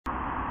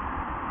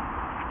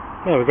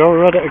There we go, we're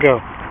ready to go.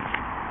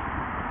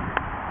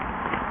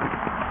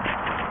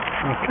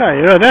 Okay,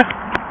 you ready?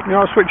 You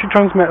want to switch your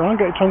transmitter on,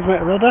 get your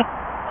transmitter ready?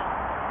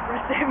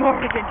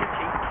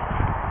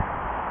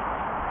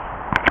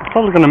 It's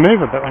probably going to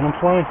move a bit when I'm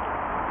flying.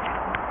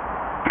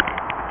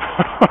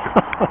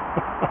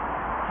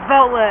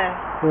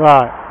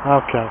 Right,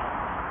 okay.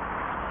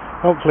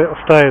 Hopefully it'll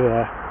stay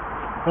there.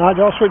 Right,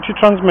 do you want to switch your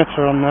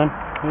transmitter on then?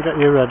 And get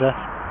you ready.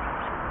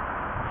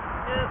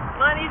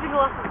 Mine needs your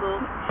glasses though.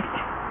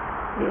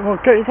 Well,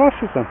 get your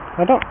glasses then.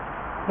 I don't...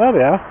 There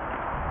they are.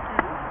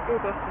 Your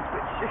glasses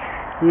switched.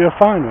 You're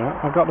fine with it.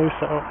 I've got these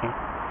set up now.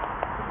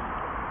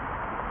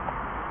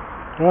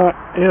 Right,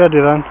 you ready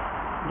then?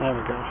 There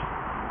we go.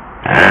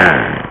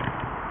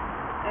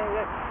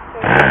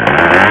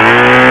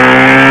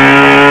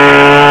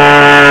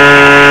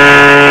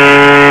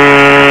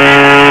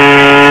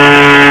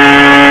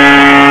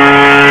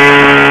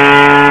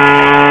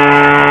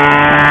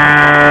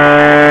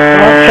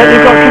 Check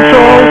you've got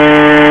control.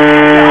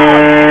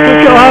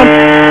 Switch it on.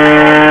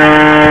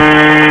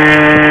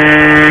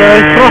 Okay,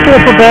 throttle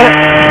up a bit.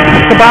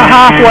 It's about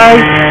halfway.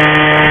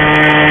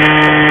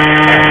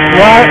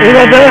 Right, you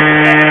ready?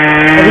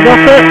 Have you got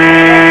it?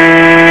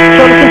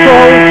 Shut the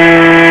controls.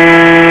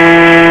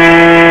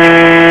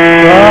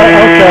 Right,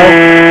 okay.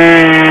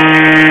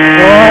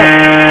 Right.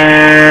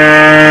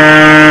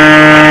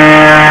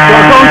 Got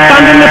to go and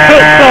stand in the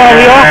pits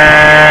area.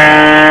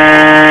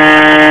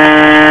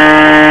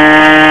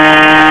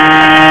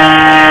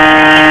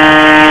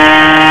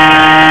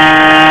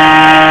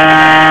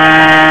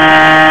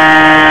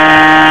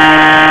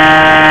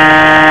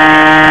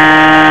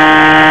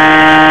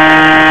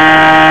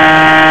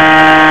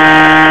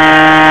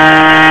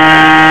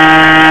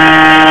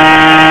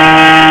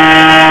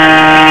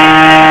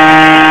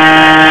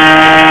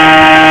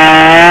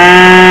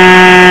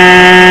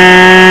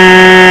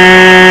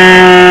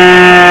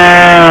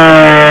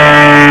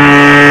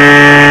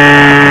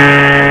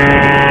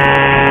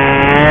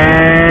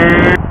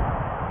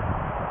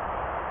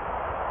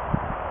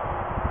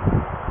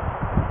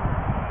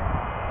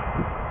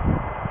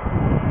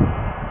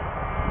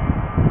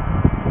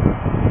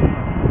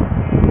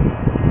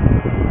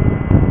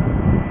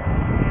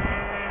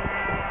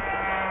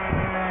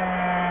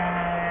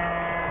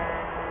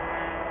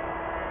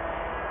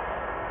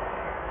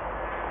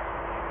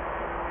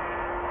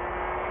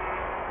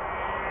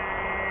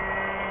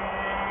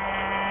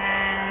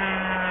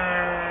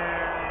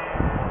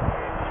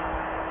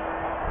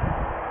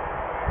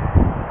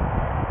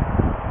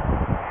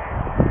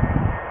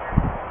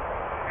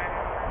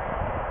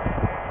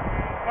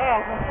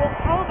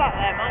 Full back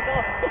there, my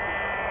God.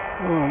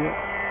 Oh, yeah.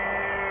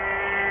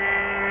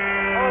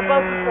 Oh, we're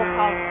both in full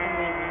power.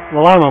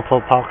 Well, I'm on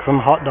full power because I'm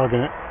hot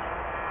dogging it.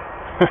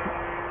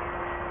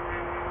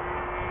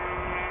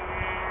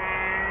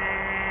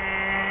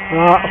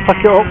 Right, I'll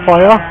pack it up for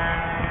you.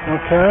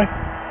 Okay.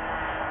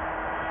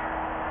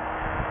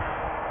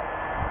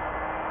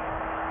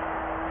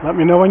 Let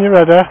me know when you're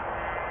ready.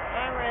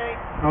 I'm ready.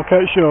 Okay,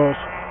 it's yours.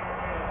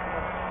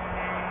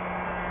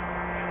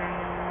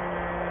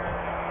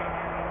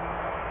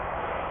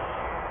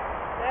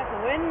 There's the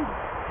wind.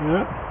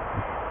 Yeah.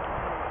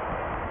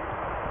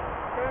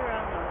 Turn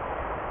around now.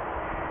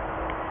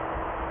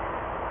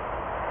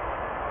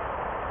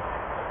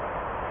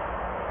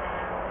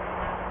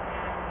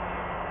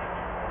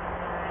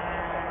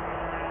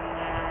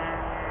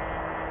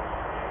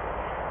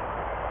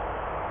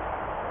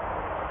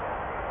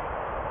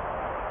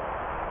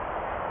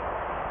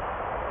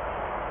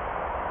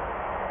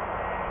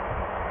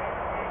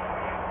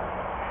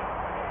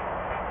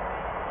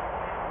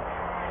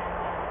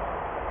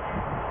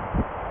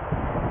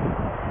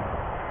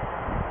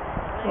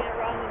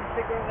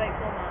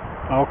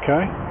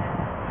 Okay.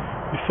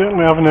 You're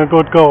certainly having a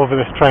good go over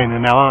this trainer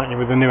now, aren't you,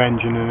 with the new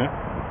engine in it?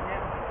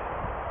 Yep.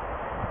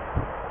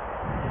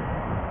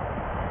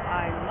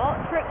 I'm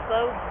not tricked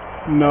though.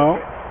 No.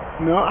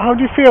 No. How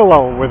do you feel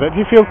though with it? Do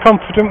you feel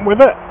confident with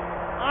it?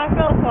 I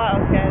feel quite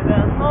okay.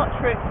 I'm not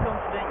tricked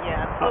confident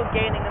yet. I'm still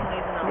gaining and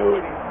losing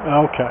altitude.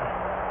 Okay.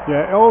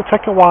 Yeah, it will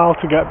take a while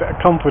to get a bit of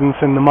confidence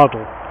in the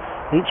model.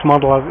 Each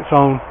model has its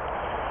own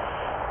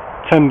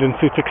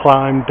tendency to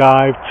climb,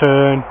 dive,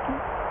 turn.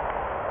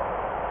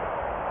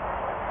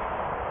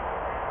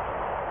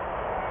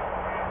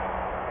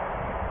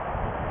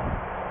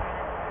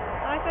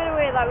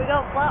 Like we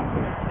got flaps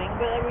and everything,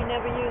 but then we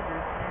never use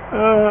them.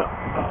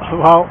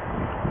 Well,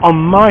 on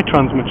my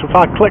transmitter, if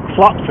I click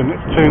flaps in,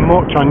 it's too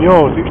much. On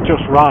yours, it's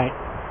just right.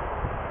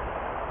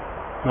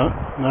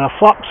 Now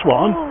flaps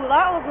one. Ooh,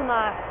 that was a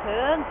nice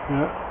turn.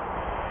 Yeah.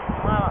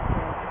 Wow, that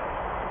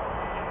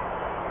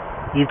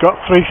turn. You've got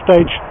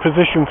 3-stage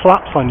position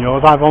flaps on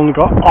yours. I've only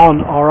got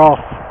on or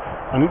off,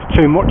 and it's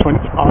too much when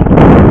it's on.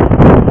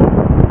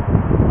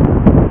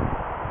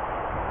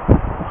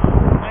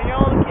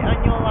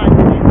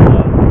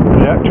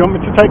 Do you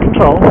want me to take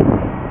control?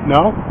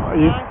 No?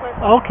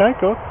 Okay,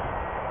 good.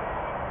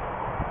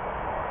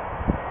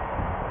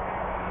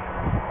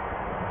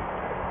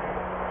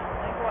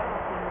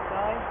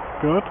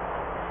 Good.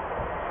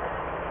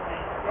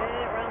 Spin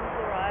it round to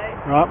the right.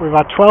 Right, we've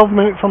had 12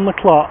 minutes on the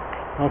clock,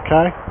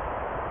 okay?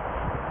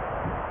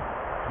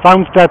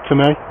 Sounds dead to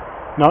me.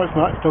 No, it's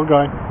not, it's still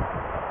going.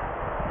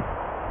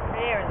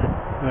 Here is it?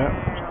 Yeah.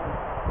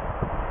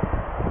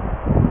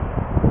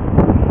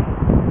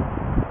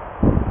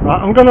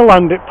 Right, I'm going to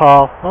land it,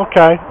 Paul.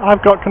 Okay,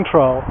 I've got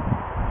control.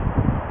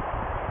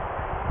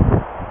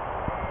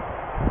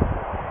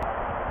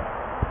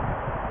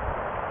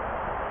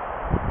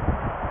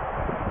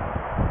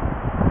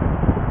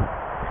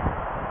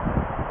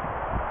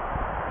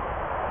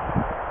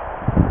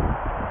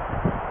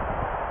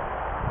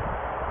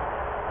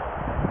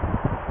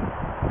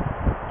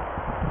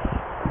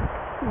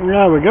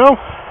 There we go.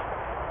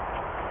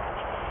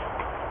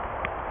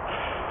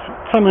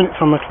 10 minutes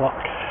on the clock.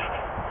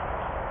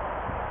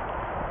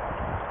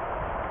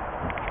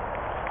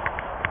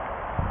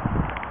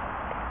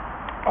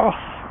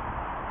 Off.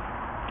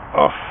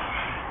 Off.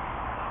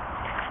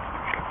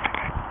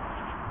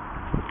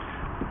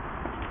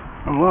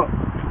 And look,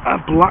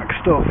 that black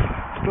stuff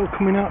still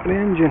coming out of the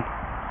engine.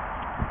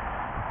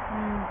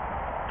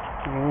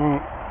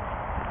 Right.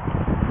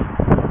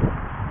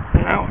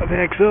 Out of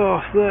the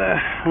exhaust there,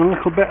 and a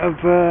little bit of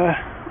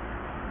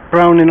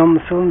browning on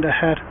the cylinder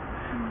head.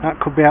 That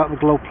could be out the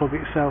glow plug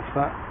itself,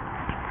 that.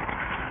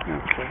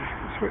 Okay,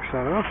 switch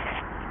that off.